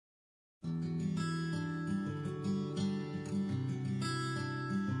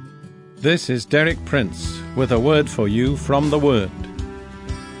This is Derek Prince with a word for you from the Word.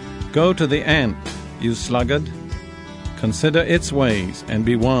 Go to the ant, you sluggard. Consider its ways and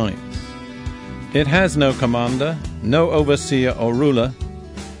be wise. It has no commander, no overseer or ruler,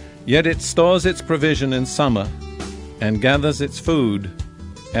 yet it stores its provision in summer and gathers its food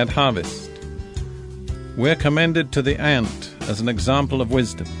at harvest. We're commended to the ant as an example of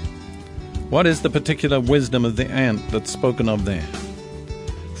wisdom. What is the particular wisdom of the ant that's spoken of there?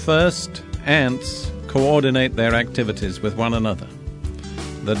 First, ants coordinate their activities with one another.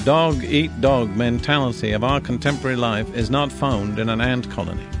 The dog-eat-dog mentality of our contemporary life is not found in an ant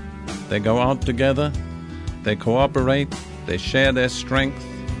colony. They go out together, they cooperate, they share their strength.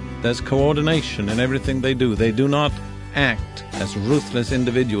 There's coordination in everything they do. They do not act as ruthless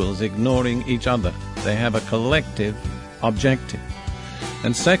individuals ignoring each other. They have a collective objective.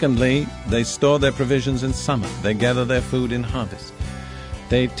 And secondly, they store their provisions in summer. They gather their food in harvest.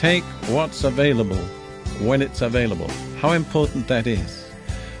 They take what's available when it's available. How important that is.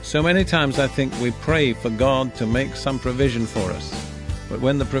 So many times I think we pray for God to make some provision for us. But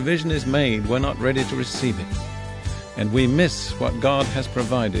when the provision is made, we're not ready to receive it. And we miss what God has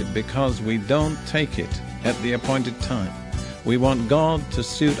provided because we don't take it at the appointed time. We want God to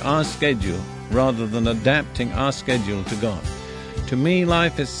suit our schedule rather than adapting our schedule to God. To me,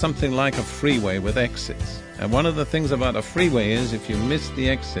 life is something like a freeway with exits. And one of the things about a freeway is if you miss the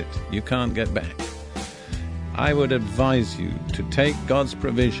exit, you can't get back. I would advise you to take God's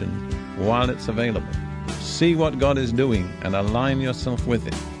provision while it's available. See what God is doing and align yourself with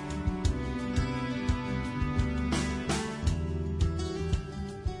it.